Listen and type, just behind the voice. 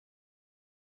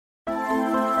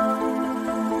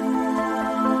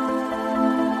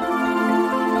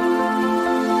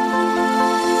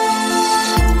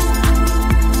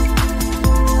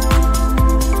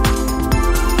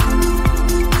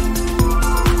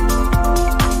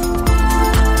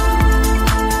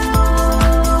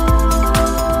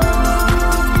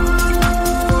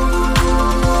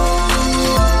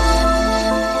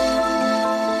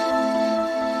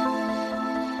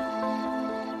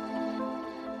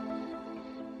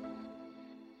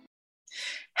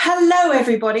Hello,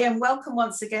 everybody, and welcome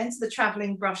once again to the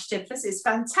Travelling Brush Tippers. It's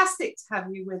fantastic to have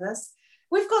you with us.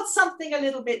 We've got something a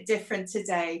little bit different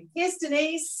today. Here's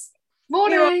Denise.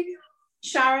 Morning.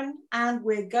 Sharon, and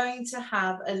we're going to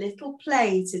have a little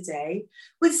play today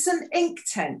with some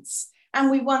Inktense.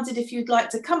 And we wondered if you'd like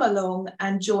to come along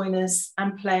and join us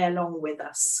and play along with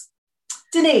us.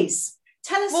 Denise,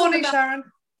 tell us Morning, Sharon.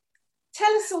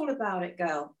 Tell us all about it,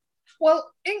 girl.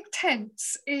 Well,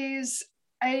 Inktense is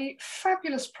a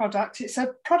fabulous product. It's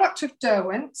a product of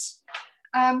Derwent's.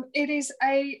 It is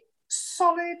a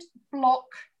solid block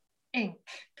ink.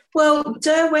 Well,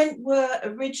 Derwent were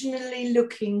originally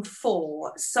looking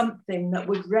for something that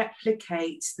would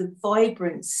replicate the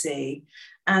vibrancy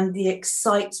and the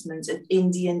excitement of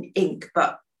Indian ink,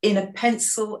 but in a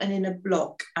pencil and in a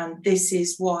block. And this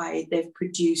is why they've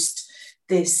produced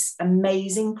this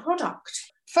amazing product.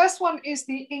 First one is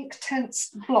the Inktense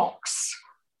blocks.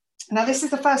 Now, this is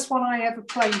the first one I ever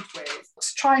played with. I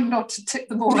was trying not to tip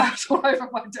them all out all over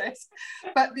my desk.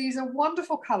 But these are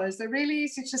wonderful colours. They're really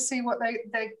easy to see what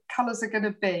their colours are going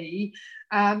to be.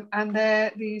 And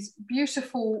they're these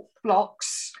beautiful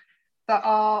blocks that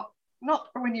are not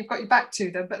when you've got your back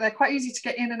to them, but they're quite easy to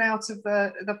get in and out of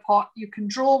the pot. You can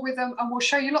draw with them, and we'll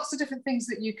show you lots of different things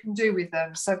that you can do with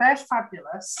them. So they're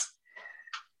fabulous.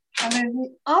 And then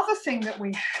the other thing that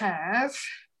we have,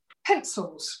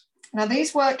 pencils. Now,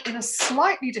 these work in a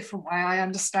slightly different way, I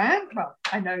understand. Well,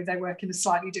 I know they work in a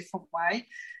slightly different way.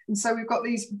 And so we've got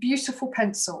these beautiful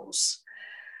pencils.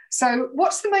 So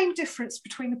what's the main difference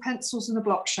between the pencils and the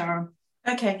blocks, Sharon?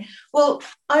 Okay, well,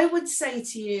 I would say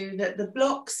to you that the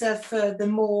blocks are for the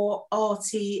more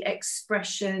arty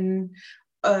expression.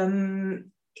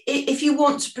 If you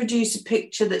want to produce a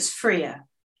picture that's freer,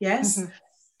 yes? Mm-hmm.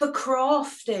 For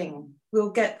crafting,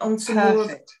 we'll get onto more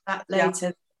of that later.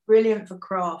 Yeah. Brilliant for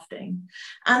crafting.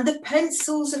 And the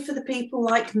pencils are for the people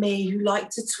like me who like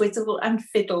to twiddle and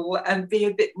fiddle and be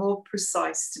a bit more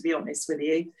precise, to be honest with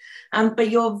you. But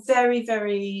you're very,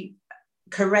 very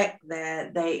correct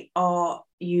there.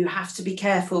 You have to be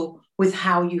careful with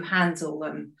how you handle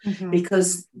them,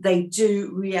 because they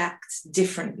do react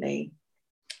differently.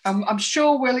 I'm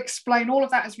sure we'll explain all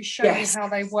of that as we show you how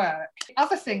they work. The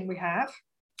other thing we have.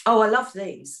 Oh, I love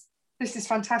these. This is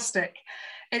fantastic.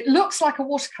 It looks like a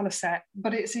watercolour set,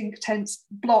 but it's Inktense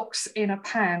blocks in a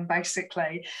pan,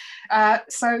 basically.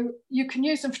 So you can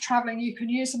use them for travelling, you can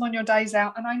use them on your days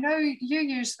out, and I know you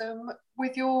use them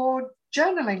with your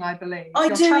journaling, I believe. I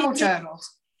your do travel journals.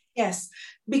 Yes,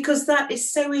 because that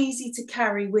is so easy to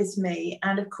carry with me,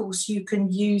 and of course you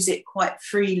can use it quite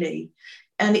freely,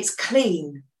 and it's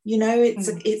clean. You know,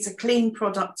 it's a clean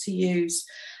product to use.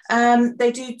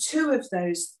 They do 2 of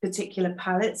those particular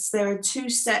palettes. There are 2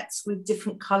 sets with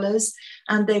different colours,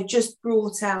 and they've just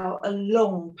brought out a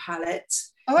long palette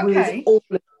with all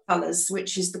the colours,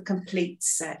 which is the complete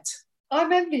set.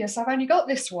 I'm envious. I've only got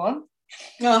this one.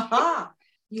 Aha!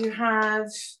 You have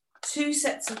 2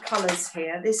 sets of colours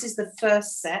here. This is the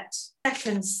first set.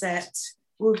 Second set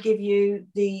will give you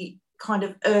the kind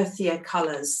of earthier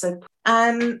colours. So,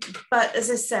 but as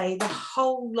I say, the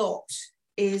whole lot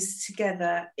is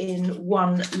together in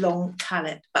one long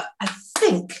palette. But I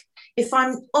think, if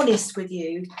I'm honest with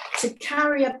you, to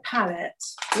carry a palette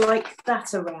like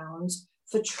that around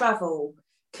for travel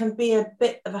can be a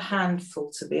bit of a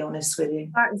handful, to be honest with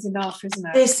you. That is enough, isn't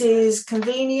it? This is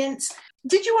convenient.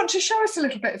 Did you want to show us a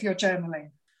little bit of your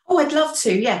journaling? Oh, I'd love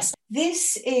to, yes.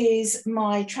 This is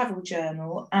my travel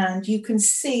journal, and you can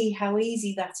see how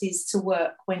easy that is to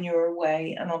work when you're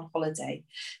away and on holiday.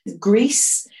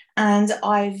 Grease, and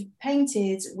I've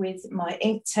painted with my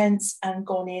Inktense and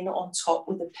gone in on top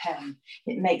with a pen.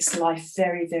 It makes life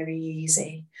very, very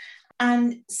easy.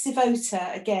 And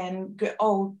Sivota, again,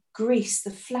 Greece,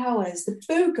 the flowers, the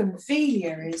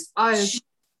bougainvillea is... I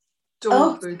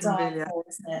adore bougainvillea.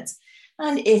 Isn't it?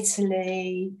 And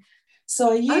Italy...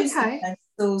 So I use the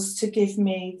pencils to give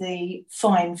me the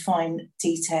fine, fine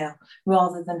detail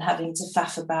rather than having to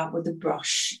faff about with a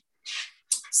brush.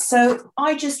 So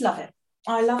I just love it.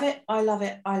 I love it. I love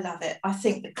it. I love it. I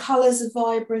think the colours are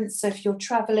vibrant. So if you're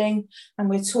travelling and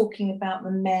we're talking about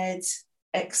the med,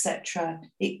 etc.,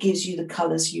 it gives you the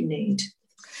colours you need.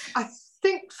 I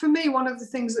think for me, one of the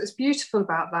things that's beautiful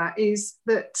about that is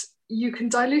that you can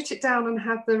dilute it down and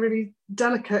have the really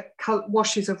delicate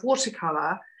washes of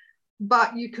watercolour,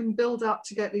 but you can build up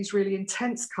to get these really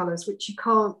intense colours, which you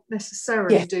can't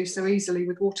necessarily do so easily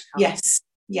with watercolour. Yes,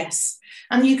 yes.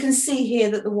 And you can see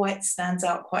here that the white stands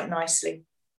out quite nicely.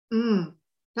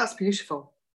 That's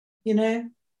beautiful. You know,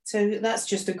 so that's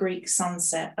just a Greek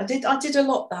sunset. I did a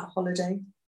lot that holiday.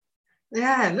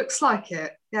 Yeah, it looks like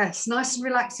it. Yes, nice and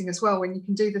relaxing as well when you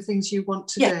can do the things you want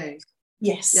to do.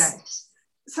 Yes. Yes.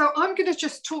 So I'm going to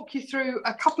just talk you through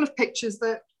a couple of pictures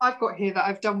that I've got here that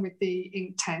I've done with the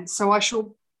Inktense. So I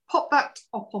shall pop that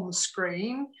up on the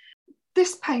screen.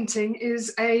 This painting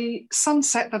is a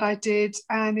sunset that I did,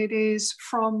 and it is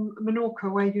from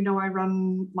Menorca, where I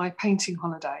run my painting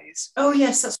holidays. Oh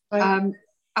yes, that's right.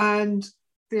 And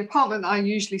the apartment that I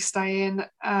usually stay in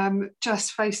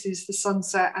just faces the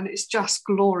sunset, and it's just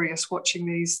glorious watching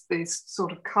these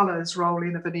sort of colours roll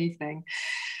in of an evening.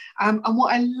 And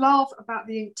what I love about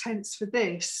the Inktense for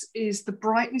this is the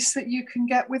brightness that you can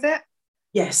get with it.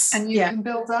 Yes. And you can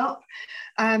build up.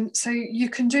 So you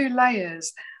can do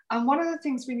layers. And one of the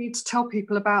things we need to tell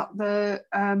people about the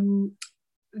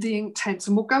Inktense,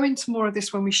 and we'll go into more of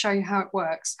this when we show you how it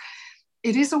works,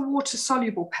 it is a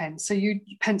water-soluble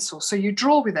pencil. So you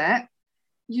draw with it,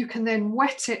 you can then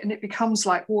wet it and it becomes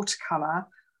like watercolour.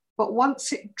 But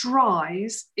once it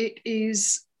dries, it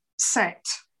is set.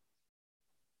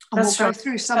 And we'll go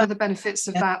through some of the benefits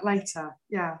of that later.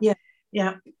 Yeah.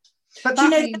 But that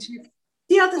means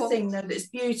the other thing though that's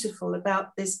beautiful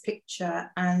about this picture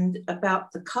and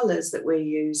about the colours that we're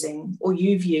using, or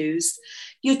you've used,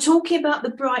 you're talking about the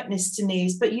brightness,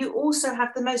 Denise, but you also have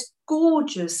the most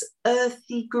gorgeous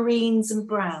earthy greens and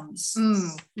browns.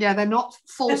 Yeah, they're not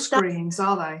false greens,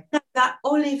 are they? That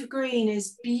olive green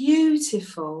is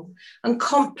beautiful and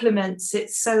complements it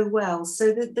so well.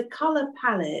 So that the colour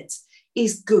palette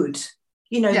is good.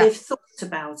 They've thought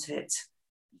about it.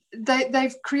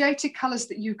 They've created colours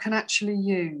that you can actually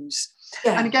use.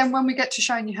 And again, when we get to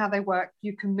showing you how they work,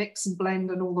 you can mix and blend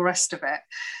and all the rest of it.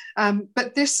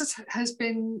 But this has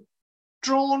been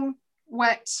drawn,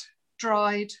 wet,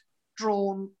 dried,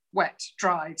 drawn, wet,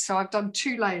 dried. So I've done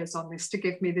 2 layers on this to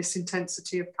give me this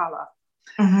intensity of colour.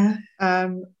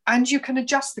 And you can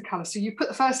adjust the colour. So you put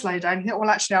the first layer down, you think, well,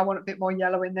 actually, I want a bit more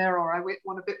yellow in there, or I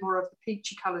want a bit more of the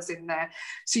peachy colours in there.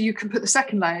 So you can put the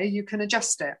second layer, you can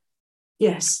adjust it.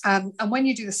 Yes. And when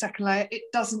you do the second layer, it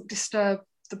doesn't disturb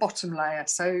the bottom layer.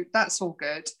 So that's all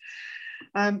good.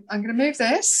 I'm going to move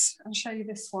this and show you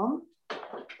this one.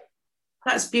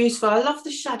 That's beautiful. I love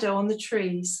the shadow on the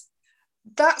trees.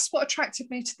 That's what attracted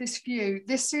me to this view.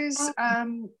 This is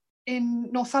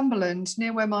in Northumberland,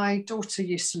 near where my daughter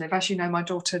used to live. As you know, my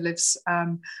daughter lives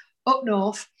up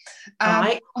north.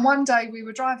 And one day we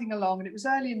were driving along, and it was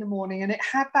early in the morning, and it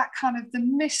had that kind of, the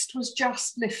mist was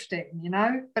just lifting,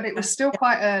 but it was still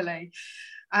quite early.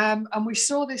 And we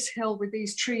saw this hill with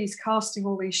these trees casting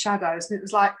all these shadows, and it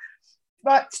was like,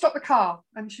 right, stop the car.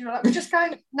 And she was like, we're just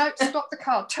going, no, stop the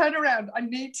car, turn around, I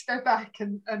need to go back.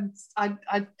 And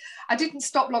I didn't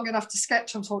stop long enough to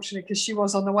sketch, unfortunately, because she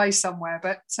was on the way somewhere,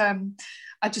 but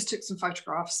I just took some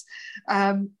photographs.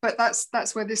 But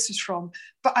that's where this is from.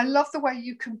 But I love the way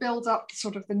you can build up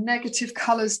sort of the negative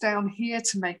colours down here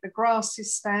to make the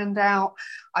grasses stand out.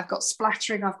 I've got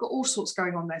splattering, I've got all sorts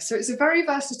going on there. So it's a very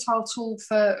versatile tool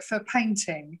for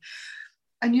painting.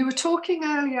 And you were talking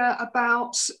earlier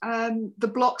about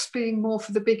the blocks being more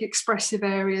for the big expressive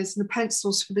areas and the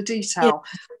pencils for the detail.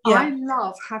 I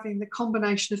love having the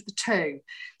combination of the two.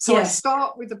 So I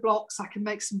start with the blocks, I can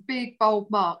make some big bold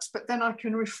marks, but then I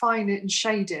can refine it and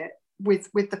shade it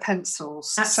with the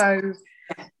pencils. So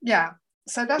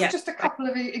that's just a couple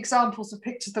of examples of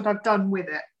pictures that I've done with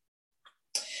it.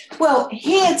 Well,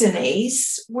 here,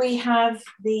 Denise, we have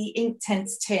the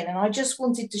Inktense tin, and I just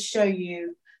wanted to show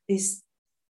you this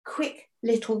quick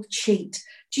little cheat.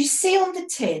 Do you see on the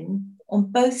tin, on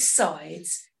both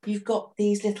sides, you've got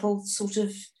these little sort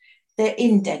of, they're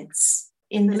indents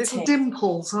in the little tin.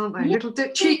 Dimples, aren't they? Little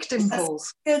cheek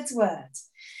dimples. Good word.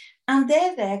 And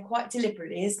they're there quite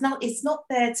deliberately. It's not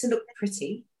there to look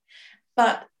pretty,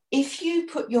 but if you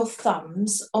put your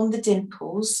thumbs on the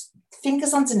dimples,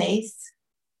 fingers underneath,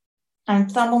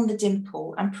 and thumb on the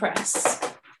dimple and press,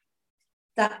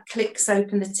 that clicks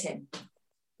open the tin.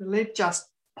 The lid just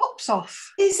pops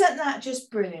off. Isn't that just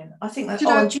brilliant? I think that's, do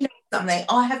you know something?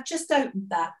 I have just opened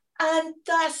that, and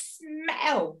the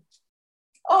smell.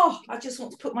 Oh, I just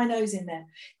want to put my nose in there.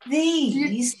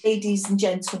 These, ladies and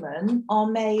gentlemen, are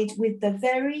made with the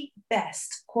very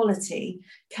best quality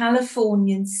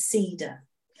Californian cedar.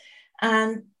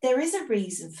 And there is a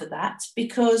reason for that,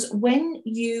 because when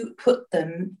you put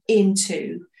them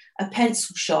into a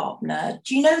pencil sharpener,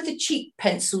 do you know the cheap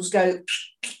pencils go,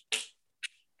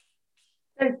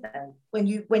 don't they? When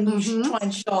you try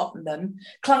and sharpen them,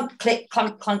 clunk, click,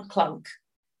 clunk, clunk, clunk.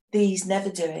 These never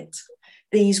do it.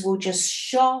 These will just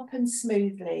sharpen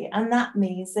smoothly, and that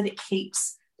means that it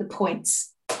keeps the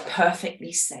points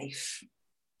perfectly safe.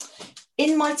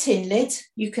 In my tin lid,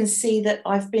 you can see that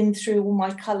I've been through all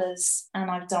my colours and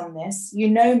I've done this. You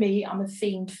know me, I'm a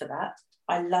fiend for that.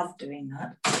 I love doing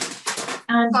that.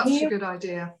 And Such a good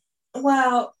idea.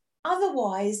 Well,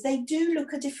 otherwise they do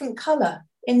look a different colour.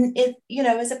 In it, you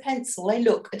know, as a pencil, they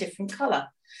look a different colour.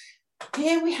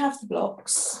 Here we have the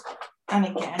blocks. And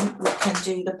again, we can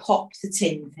do the pop the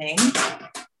tin thing.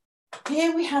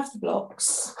 Here we have the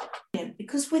blocks.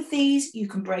 Because with these, you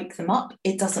can break them up.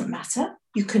 It doesn't matter.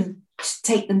 You can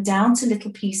take them down to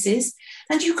little pieces.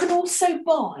 And you can also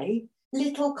buy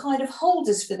little kind of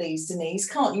holders for these, Denise,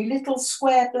 can't you? Little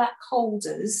square black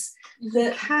holders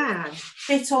that can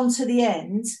fit onto the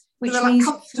end. Which they're means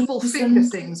like comfortable finger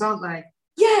things, aren't they?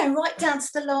 Yeah, right down to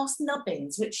the last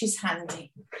nubbins, which is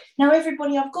handy. Now,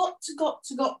 everybody, I've got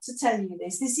to tell you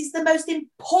this. This is the most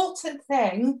important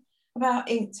thing about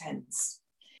Inktense.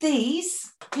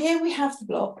 These, here we have the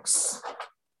blocks.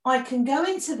 I can go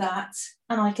into that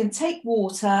and I can take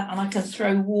water and I can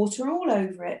throw water all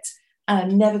over it and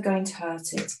I'm never going to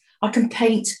hurt it. I can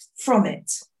paint from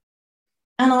it.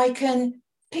 And I can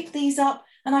pick these up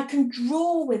and I can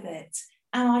draw with it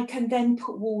and I can then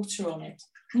put water on it.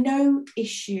 No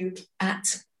issue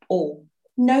at all.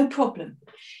 No problem.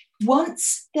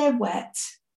 Once they're wet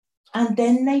and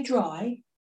then they dry,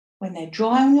 when they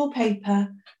dry on your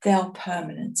paper, they are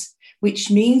permanent, which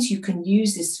means you can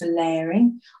use this for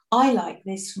layering. I like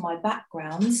this for my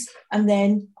backgrounds, and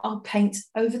then I'll paint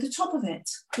over the top of it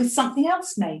with something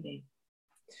else maybe.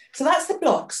 So that's the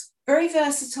blocks. Very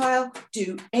versatile.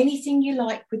 Do anything you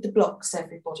like with the blocks,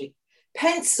 everybody.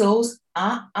 Pencils,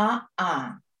 Now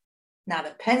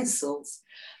the pencils,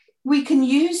 we can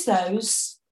use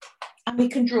those and we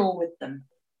can draw with them.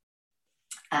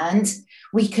 And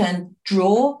we can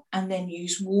draw and then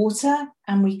use water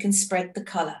and we can spread the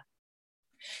colour.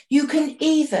 You can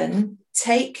even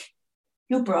take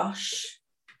your brush,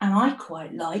 and I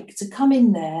quite like to come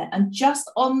in there and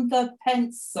just on the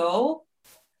pencil,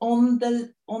 on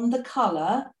the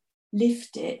colour,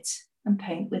 lift it and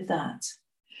paint with that.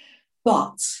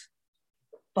 But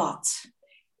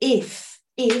if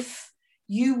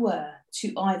you were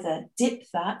to either dip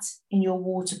that in your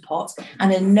water pot,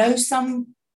 and I know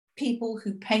some people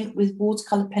who paint with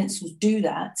watercolour pencils do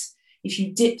that, if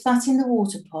you dip that in the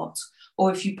water pot,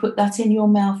 or if you put that in your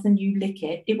mouth and you lick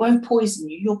it, it won't poison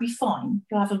you, you'll be fine.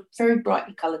 You'll have a very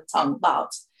brightly coloured tongue,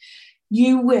 but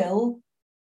you will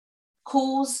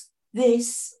cause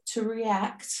this to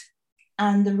react,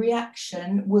 and the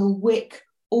reaction will wick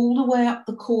all the way up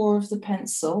the core of the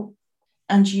pencil,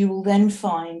 and you will then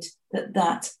find that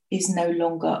that is no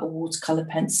longer a watercolour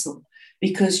pencil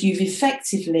because you've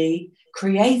effectively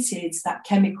created that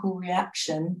chemical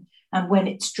reaction, and when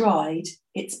it's dried,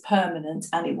 it's permanent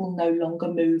and it will no longer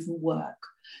move and work.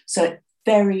 So it's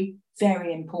very,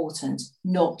 very important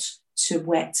not to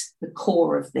wet the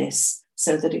core of this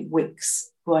so that it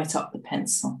wicks right up the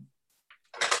pencil.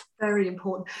 Very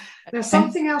important. There's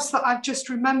something else that I've just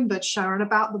remembered, Sharon,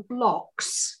 about the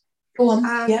blocks. Go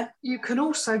on, yeah. You can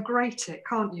also grate it,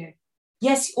 can't you?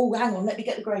 Yes. Oh, hang on, let me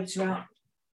get the grater out.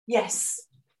 Yes,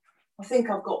 I think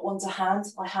I've got one to hand.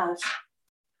 I have.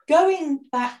 Going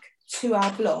back to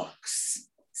our blocks,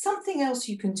 something else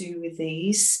you can do with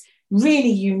these,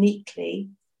 really uniquely,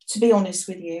 to be honest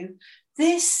with you,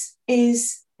 this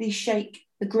is the shake,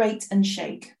 the grate and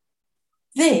shake.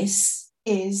 This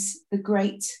is the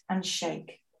grate and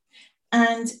shake.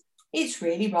 And it's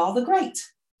really rather great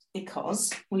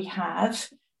because we have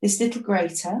this little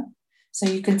grater. So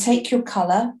you can take your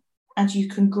colour and you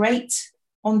can grate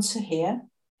onto here,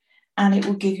 and it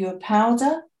will give you a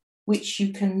powder which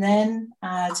you can then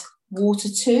add water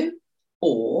to,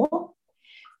 or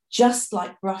just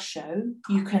like Brusho,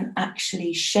 you can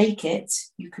actually shake it.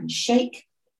 You can shake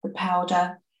the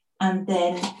powder and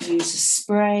then use a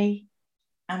spray.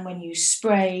 And when you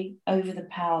spray over the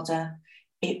powder,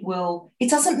 it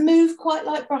doesn't move quite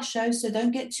like Brusho, so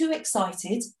don't get too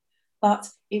excited, but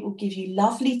it will give you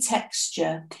lovely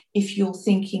texture if you're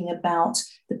thinking about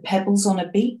the pebbles on a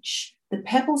beach, the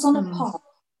pebbles on a park,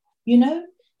 you know,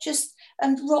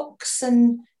 and rocks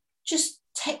and just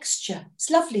texture. It's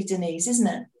lovely, Denise, isn't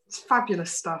it? It's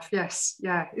fabulous stuff, yes.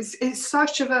 Yeah, it's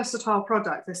such a versatile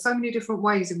product. There's so many different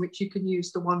ways in which you can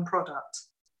use the one product.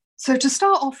 So to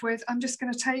start off with, I'm just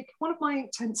going to take one of my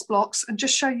Inktense blocks and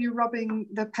just show you rubbing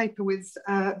the paper with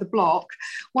the block.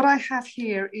 What I have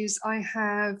here is I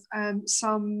have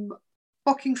some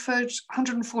Bockingford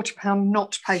 140-pound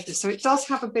knot paper. So it does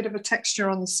have a bit of a texture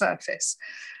on the surface.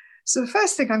 So the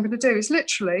first thing I'm going to do is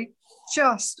literally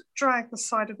just drag the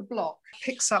side of the block,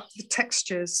 picks up the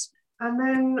textures. And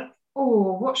then,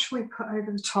 what should we put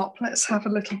over the top? Let's have a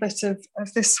little bit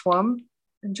of this one.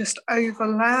 and just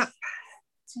overlap.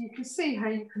 So you can see how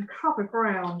you can cover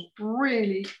ground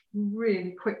really,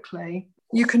 really quickly.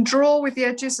 You can draw with the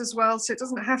edges as well, so it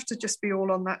doesn't have to just be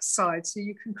all on that side. So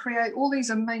you can create all these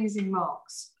amazing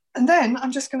marks. And then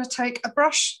I'm just going to take a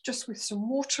brush just with some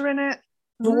water in it.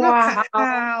 Wow. Look at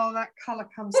how that colour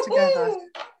comes together.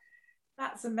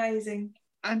 That's amazing.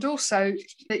 And also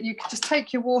that you can just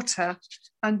take your water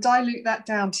and dilute that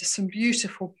down to some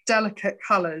beautiful, delicate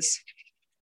colours.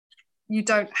 You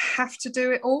don't have to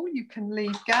do it all. You can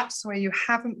leave gaps where you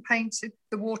haven't painted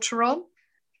the water on.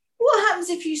 What happens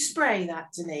if you spray that,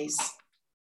 Denise?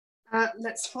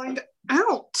 Let's find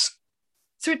out.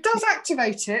 So it does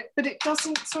activate it, but it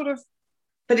doesn't sort of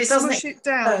smush it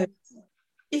down.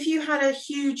 If you had a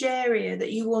huge area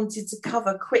that you wanted to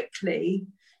cover quickly,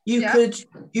 you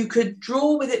could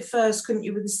draw with it first, couldn't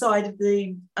you, with the side of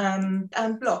the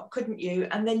block, couldn't you?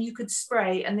 And then you could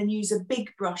spray and then use a big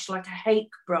brush like a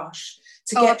hake brush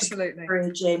to get the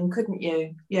coverage in, couldn't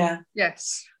you? Yeah.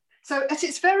 Yes. So at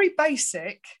its very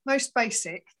basic, most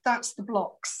basic, that's the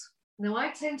blocks. Now I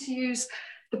tend to use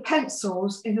the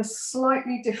pencils in a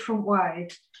slightly different way.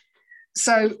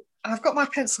 So I've got my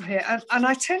pencil here and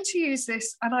I tend to use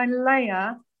this and I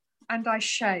layer and I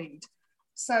shade.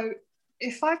 So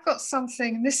if I've got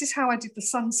something, this is how I did the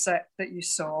sunset that you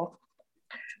saw,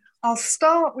 I'll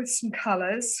start with some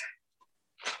colours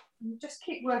and just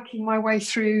keep working my way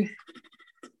through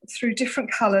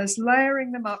different colours,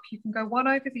 layering them up. You can go one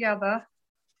over the other,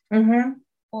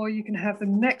 or you can have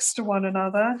them next to one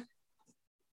another.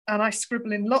 And I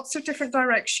scribble in lots of different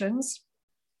directions.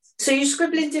 So you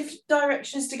scribble in different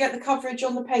directions to get the coverage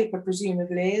on the paper,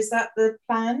 presumably. Is that the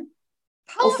plan?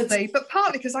 Partly, but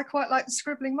partly because I quite like the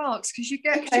scribbling marks, because you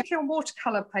get, particularly on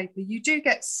watercolour paper, you do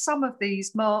get some of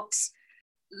these marks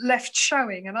left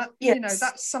showing. And you know,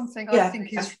 that's something I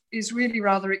think is really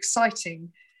rather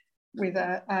exciting with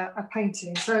a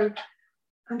painting. So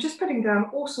I'm just putting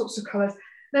down all sorts of colours.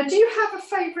 Now, do you have a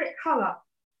favourite colour?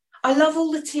 I love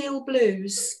all the teal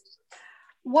blues.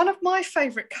 One of my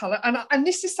favourite colour, and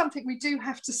this is something we do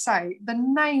have to say, the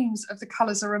names of the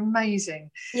colours are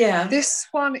amazing. Yeah. This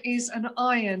one is an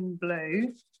iron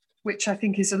blue, which I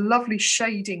think is a lovely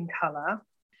shading colour.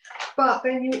 But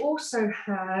then you also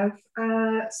have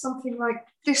something like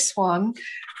this one,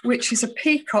 which is a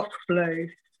peacock blue.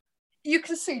 You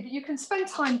can see that you can spend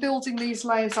time building these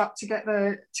layers up to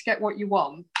get what you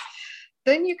want.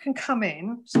 Then you can come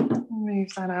in, move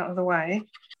that out of the way,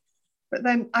 but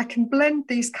then I can blend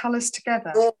these colours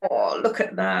together. Oh, look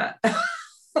at that.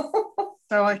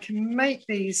 So I can make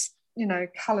these, you know,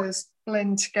 colours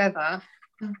blend together.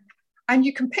 And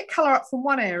you can pick colour up from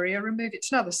one area and move it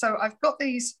to another. So I've got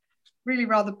these really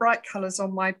rather bright colours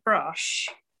on my brush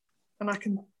and I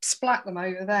can splat them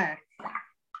over there.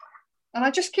 And I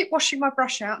just keep washing my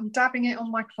brush out and dabbing it on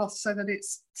my cloth so that it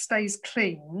stays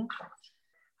clean.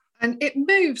 And it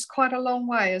moves quite a long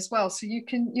way as well. So you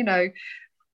can, you know,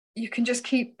 you can just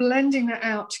keep blending that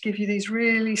out to give you these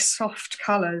really soft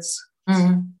colours.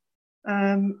 And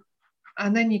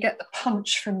then you get the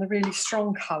punch from the really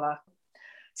strong colour.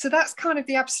 So that's kind of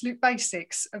the absolute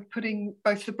basics of putting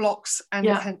both the blocks and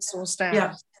the pencils down.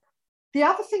 Yeah. The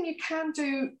other thing you can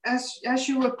do, as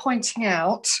you were pointing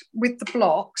out with the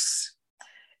blocks,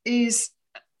 is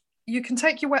you can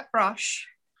take your wet brush.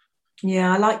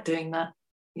 Yeah, I like doing that.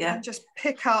 Yeah. And just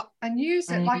pick up and use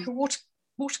it like a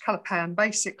watercolour pan,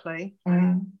 basically.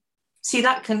 See,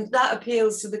 that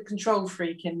appeals to the control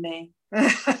freak in me.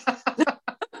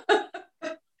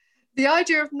 The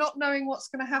idea of not knowing what's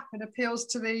going to happen appeals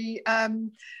to the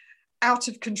out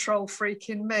of control freak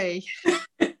in me.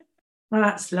 Well,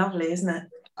 that's lovely, isn't it?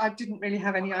 I didn't really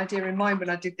have any idea in mind when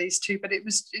I did these two, but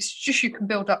it's just you can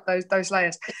build up those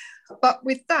layers. But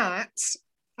with that,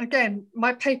 again,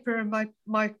 my paper and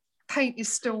my paint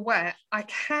is still wet. I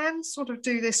can sort of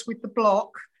do this with the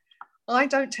block. I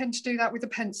don't tend to do that with the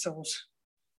pencils.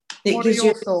 What are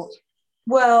your thoughts?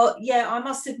 Well, yeah, I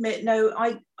must admit, no,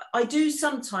 I do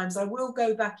sometimes. I will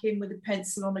go back in with a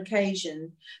pencil on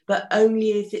occasion, but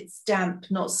only if it's damp,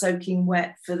 not soaking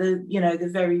wet, for the, you know, the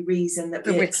very reason that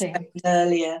we explained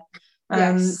earlier.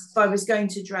 If I was going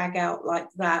to drag out like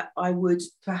that, I would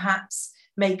perhaps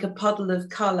make a puddle of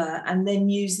colour and then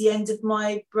use the end of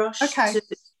my brush.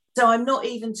 So I'm not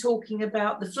even talking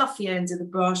about the fluffy end of the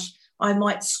brush. I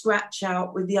might scratch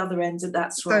out with the other end of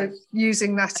that. So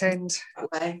using that end.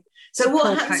 Way. So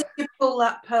what happens if you pull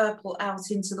that purple out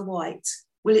into the white?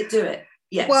 Will it do it?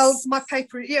 Yes. Well, my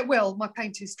paper, it will. My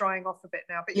paint is drying off a bit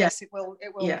now, but yes, it will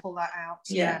pull that out.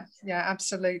 Yeah,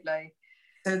 absolutely.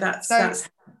 So that's how I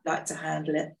like to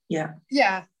handle it. Yeah.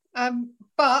 Yeah.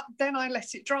 But then I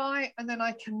let it dry and then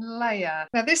I can layer.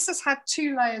 Now this has had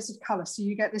 2 layers of colour, so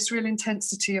you get this real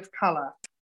intensity of colour.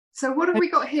 So what have we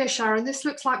got here, Sharon? This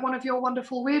looks like one of your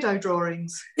wonderful weirdo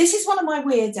drawings. This is one of my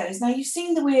weirdos. Now, you've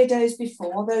seen the weirdos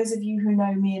before, those of you who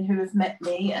know me and who have met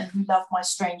me and who love my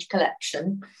strange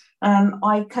collection.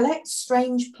 I collect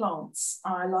strange plants.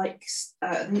 I like,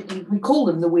 we call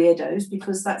them the weirdos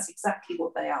because that's exactly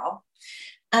what they are.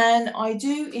 And I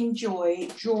do enjoy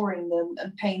drawing them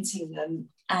and painting them.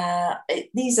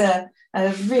 These are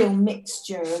a real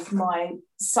mixture of my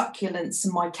succulents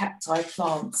and my cacti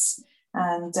plants.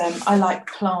 And I like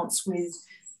plants with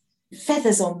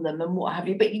feathers on them and what have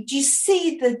you. But do you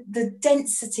see the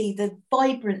density, the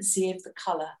vibrancy of the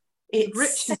colour? It's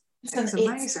richness. It's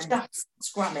amazing. It's just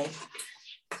scrummy.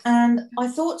 And I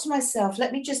thought to myself,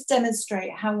 let me just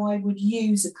demonstrate how I would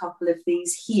use a couple of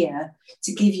these here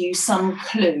to give you some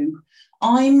clue.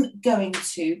 I'm going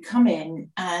to come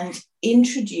in and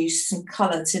introduce some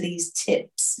colour to these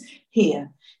tips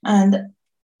here. And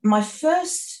my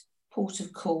first port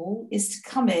of call is to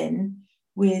come in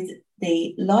with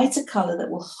the lighter colour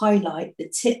that will highlight the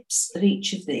tips of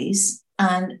each of these,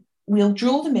 and we'll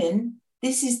draw them in.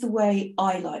 This is the way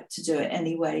I like to do it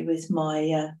anyway with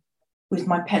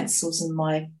my pencils and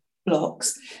my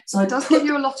blocks. So it does give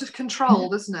you a lot of control,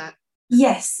 doesn't it?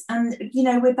 Yes, and you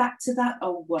know, we're back to that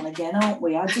old one again, aren't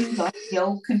we? I do like the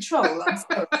old control. I'm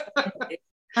sorry.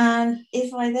 And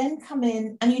if I then come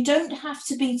in, and you don't have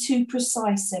to be too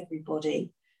precise,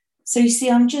 everybody. So you see,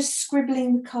 I'm just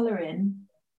scribbling the colour in.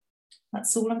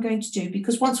 That's all I'm going to do,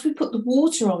 because once we put the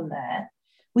water on there,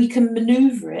 we can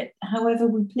manoeuvre it however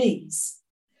we please.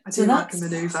 I do like a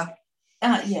manoeuvre.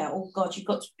 Yeah, oh God, you've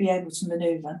got to be able to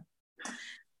manoeuvre.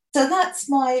 So that's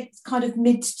my kind of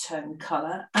mid-tone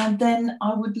colour. And then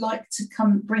I would like to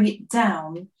bring it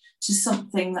down to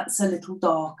something that's a little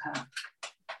darker,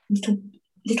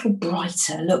 little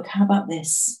brighter. Look, how about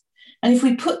this? And if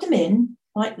we put them in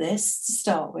like this to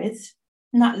start with,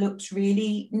 and that looks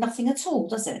really nothing at all,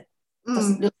 does it?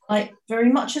 Doesn't look like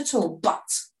very much at all, but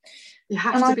you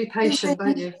have to be patient,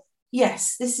 don't you?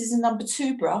 Yes, this is a number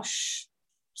 2 brush.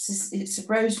 It's a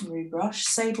rosemary brush,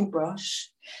 sable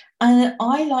brush, and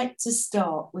I like to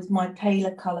start with my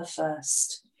paler colour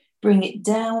first, bring it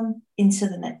down into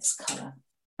the next colour,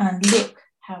 and look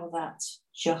how that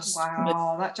just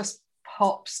that just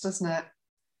pops, doesn't it?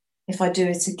 If I do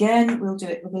it again, we'll do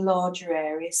it with a larger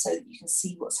area so that you can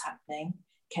see what's happening.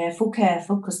 Careful,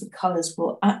 careful, because the colours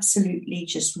will absolutely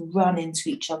just run into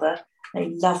each other. They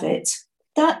love it.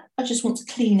 That, I just want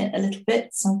to clean it a little bit,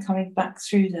 so I'm coming back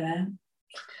through there.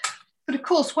 But of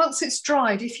course, once it's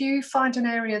dried, if you find an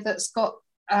area that's got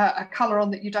a colour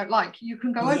on that you don't like, you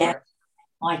can go over it.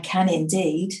 I can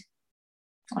indeed.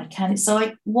 I can.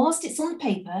 So whilst it's on the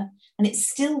paper and it's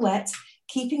still wet,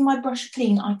 keeping my brush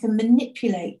clean, I can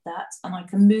manipulate that and I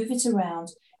can move it around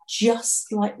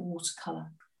just like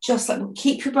watercolour. Just like,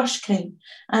 keep your brush clean.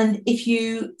 And if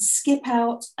you skip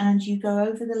out and you go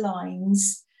over the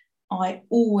lines, I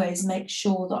always make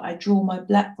sure that I draw my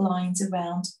black lines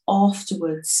around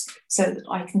afterwards so that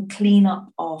I can clean up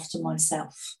after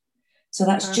myself. So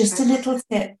that's just a little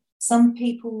tip. Some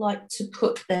people like to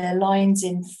put their lines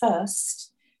in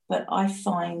first, but I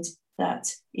find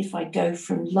that if I go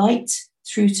from light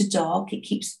through to dark, it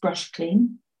keeps the brush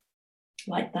clean,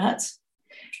 like that.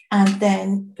 And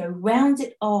then go round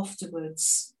it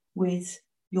afterwards with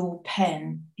your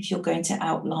pen if you're going to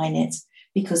outline it,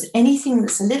 because anything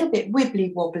that's a little bit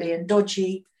wibbly wobbly and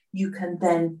dodgy, you can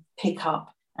then pick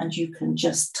up and you can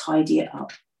just tidy it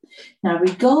up. Now,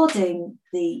 regarding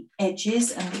the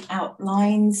edges and the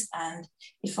outlines, and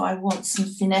if I want some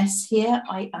finesse here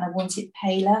and I want it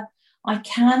paler, I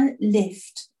can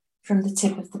lift from the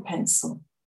tip of the pencil.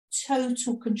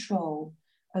 Total control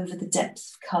over the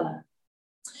depth of colour.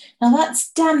 Now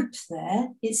that's damp there,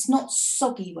 it's not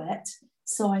soggy wet,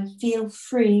 so I feel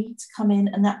free to come in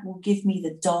and that will give me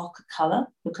the darker colour,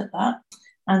 look at that.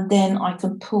 And then I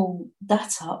can pull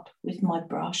that up with my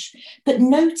brush. But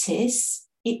notice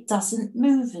it doesn't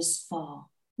move as far,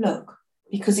 look,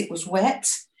 because it was wet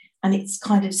and it's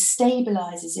kind of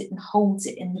stabilises it and holds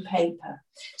it in the paper.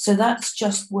 So that's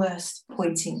just worth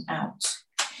pointing out.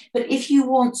 But if you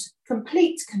want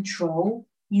complete control,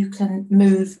 you can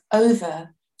move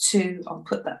over to, I'll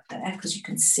put that there because you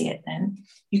can see it then.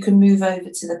 You can move over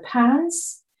to the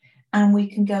pans and we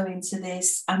can go into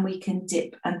this and we can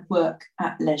dip and work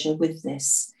at leisure with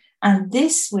this. And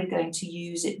this, we're going to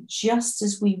use it just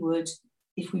as we would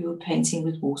if we were painting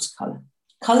with watercolour.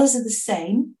 Colours are the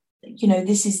same. You know,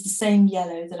 this is the same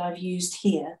yellow that I've used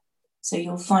here. So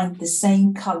you'll find the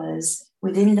same colours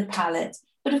within the palette,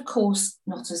 but of course,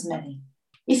 not as many.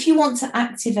 If you want to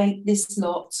activate this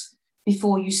lot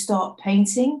before you start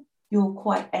painting, you're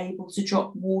quite able to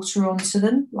drop water onto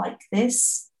them like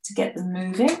this to get them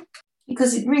moving,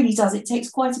 because it really does. It takes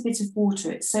quite a bit of water.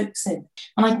 It soaks in.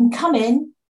 And I can come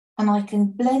in and I can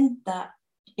blend that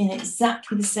in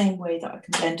exactly the same way that I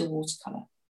can blend a watercolour.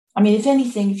 I mean, if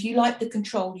anything, if you like the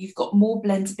control, you've got more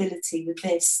blendability with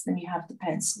this than you have the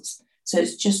pencils. So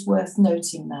it's just worth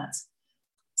noting that.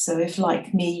 So if,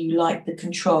 like me, you like the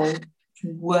control,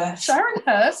 worth. Sharon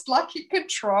Hurst, lucky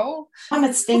control. I'm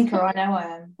a stinker, I know I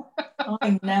am.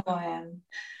 I know I am.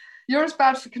 You're as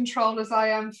bad for control as I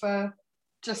am for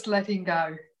just letting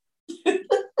go. There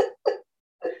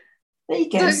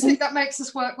you go. I don't think that makes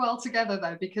us work well together,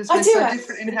 though, because we're so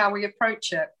different in how we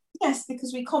approach it. Yes,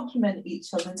 because we complement each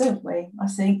other, don't we? I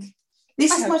think.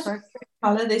 This is my favorite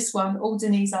colour, this one. Oh,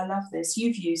 Denise, I love this.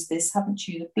 You've used this, haven't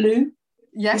you? The blue.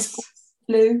 Yes.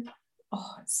 Blue.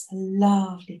 Oh, it's a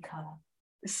lovely colour.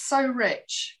 It's so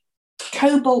rich.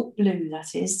 Cobalt blue,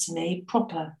 that is, to me.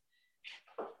 Proper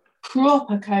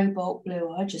cobalt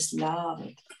blue. I just love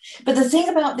it. But the thing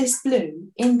about this blue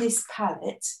in this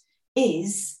palette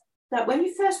is that when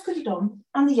you first put it on,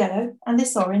 and the yellow and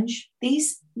this orange,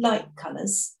 these light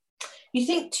colours, you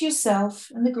think to yourself,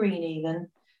 and the green even,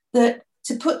 that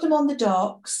to put them on the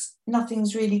darks,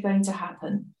 nothing's really going to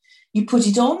happen. You put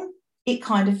it on, it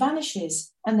kind of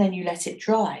vanishes, and then you let it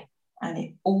dry, and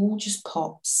it all just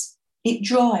pops. It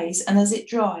dries, and as it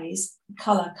dries, the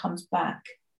colour comes back.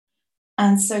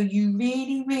 And so you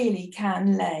really, really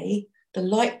can lay the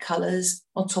light colours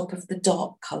on top of the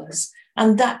dark colours.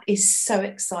 And that is so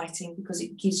exciting because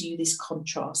it gives you this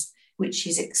contrast, which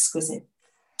is exquisite.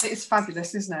 It's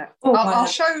fabulous, isn't it? Oh, I'll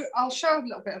show a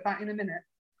little bit of that in a minute.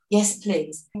 Yes,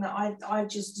 please. I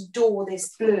just adore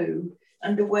this blue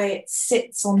and the way it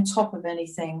sits on top of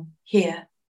anything here.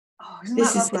 Oh, isn't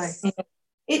that lovely?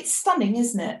 It's stunning,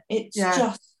 isn't it? It's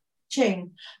just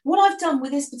ching. What I've done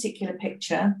with this particular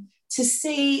picture, to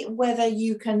see whether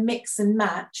you can mix and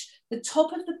match, the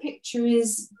top of the picture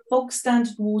is bog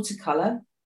standard watercolour.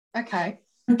 Okay.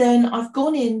 And then I've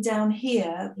gone in down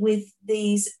here with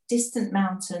these distant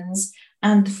mountains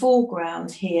and the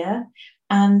foreground here,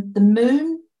 and the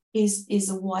moon is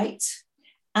a white,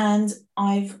 and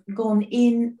I've gone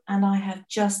in and I have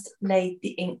just laid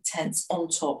the Inktense on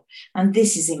top, and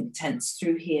this is Inktense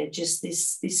through here, just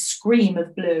this scream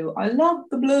of blue. I love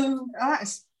the blue. That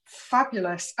is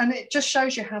fabulous, and it just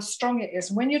shows you how strong it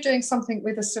is. When you're doing something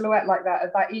with a silhouette like that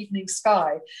of that evening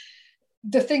sky,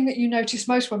 the thing that you notice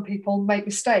most when people make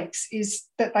mistakes is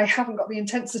that they haven't got the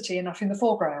intensity enough in the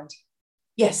foreground.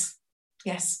 Yes.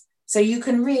 So you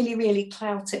can really, really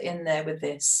clout it in there with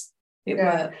this. It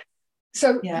works.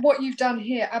 So what you've done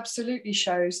here absolutely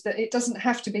shows that it doesn't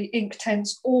have to be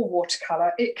Inktense or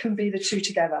watercolour. It can be the two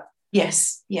together.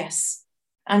 Yes.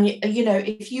 And, you know,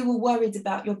 if you were worried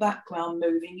about your background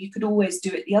moving, you could always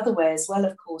do it the other way as well,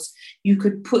 of course. You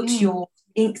could put your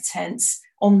Inktense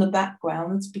on the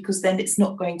background, because then it's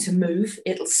not going to move.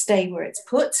 It'll stay where it's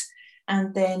put.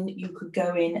 And then you could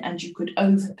go in and you could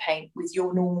overpaint with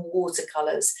your normal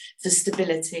watercolours for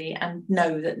stability and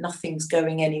know that nothing's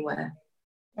going anywhere.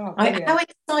 Oh, how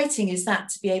exciting is that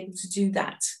to be able to do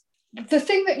that? The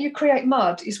thing that you create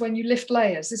mud is when you lift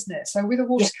layers, isn't it? So with a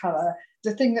watercolour,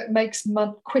 the thing that makes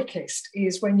mud quickest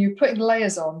is when you're putting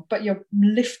layers on, but you're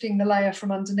lifting the layer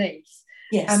from underneath.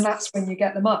 Yes. And that's when you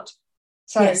get the mud.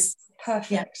 So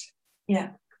perfect. Yeah.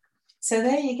 So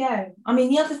there you go. I mean,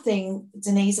 the other thing,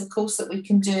 Denise, of course, that we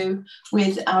can do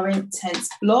with our Inktense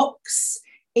blocks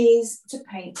is to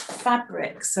paint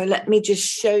fabric. So let me just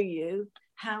show you.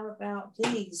 How about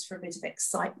these for a bit of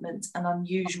excitement and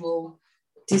unusual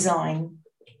design?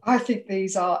 I think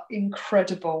these are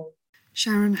incredible.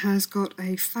 Sharon has got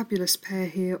a fabulous pair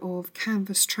here of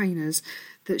canvas trainers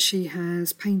that she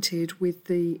has painted with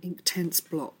the Inktense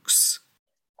blocks.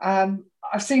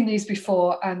 I've seen these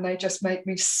before and they just make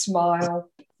me smile.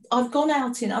 I've gone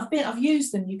out I've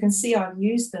used them. You can see I've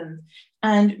used them.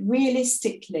 And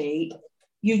realistically,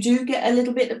 you do get a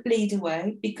little bit of bleed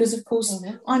away because, of course,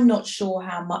 I'm not sure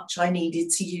how much I needed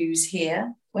to use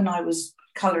here when I was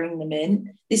colouring them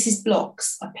in. This is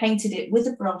blocks. I painted it with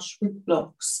a brush with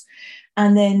blocks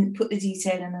and then put the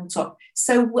detailing on top.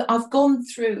 So I've gone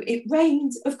through, it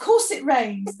rained. Of course it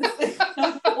rains.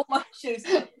 All my shoes.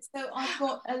 So I've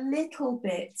got a little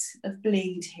bit of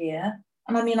bleed here.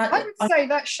 And I mean, I would say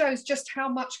that shows just how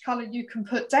much colour you can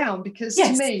put down, because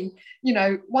to me, you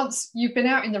know, once you've been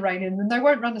out in the rain, and then they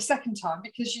won't run a second time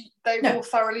because they're all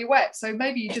thoroughly wet. So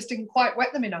maybe you just didn't quite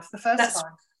wet them enough the first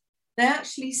time. They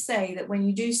actually say that when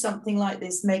you do something like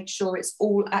this, make sure it's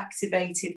all activated